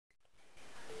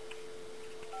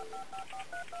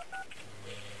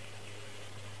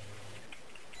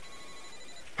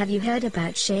Have you heard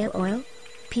about shale oil?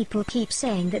 People keep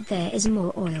saying that there is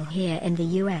more oil here in the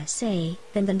USA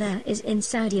than there is in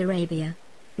Saudi Arabia.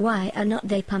 Why are not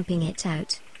they pumping it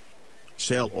out?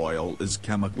 Shale oil is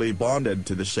chemically bonded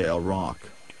to the shale rock.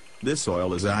 This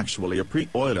oil is actually a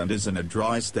pre-oil and is in a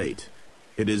dry state.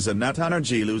 It is a net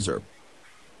energy loser.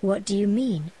 What do you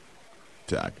mean?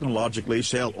 Technologically,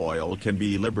 shale oil can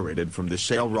be liberated from the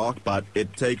shale rock, but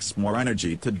it takes more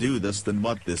energy to do this than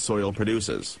what this oil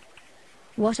produces.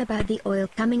 What about the oil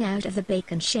coming out of the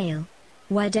Bakken Shale?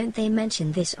 Why don't they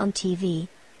mention this on TV?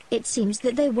 It seems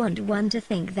that they want one to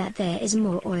think that there is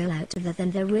more oil out there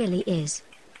than there really is.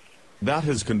 That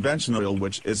is conventional oil,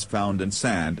 which is found in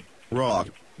sand, rock,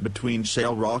 between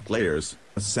shale rock layers,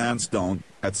 sandstone,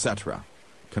 etc.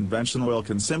 Conventional oil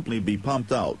can simply be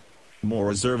pumped out. More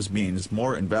reserves means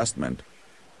more investment.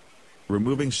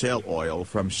 Removing shale oil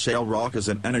from shale rock is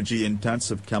an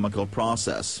energy-intensive chemical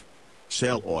process.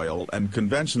 Shale oil and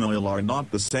conventional oil are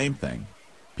not the same thing.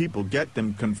 People get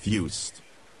them confused.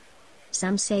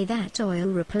 Some say that oil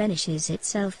replenishes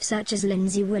itself, such as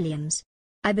Lindsay Williams.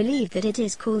 I believe that it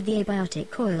is called the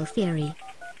abiotic oil theory.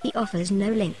 He offers no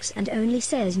links and only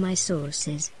says my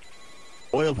sources.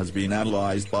 Oil has been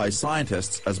analyzed by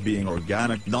scientists as being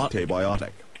organic, not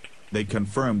abiotic. They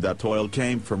confirmed that oil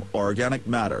came from organic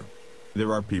matter.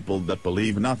 There are people that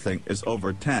believe nothing is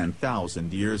over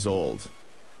 10,000 years old.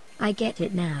 I get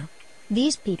it now.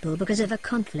 These people, because of a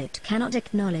conflict, cannot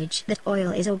acknowledge that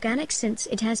oil is organic since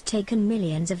it has taken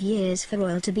millions of years for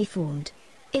oil to be formed.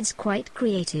 It's quite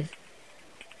creative.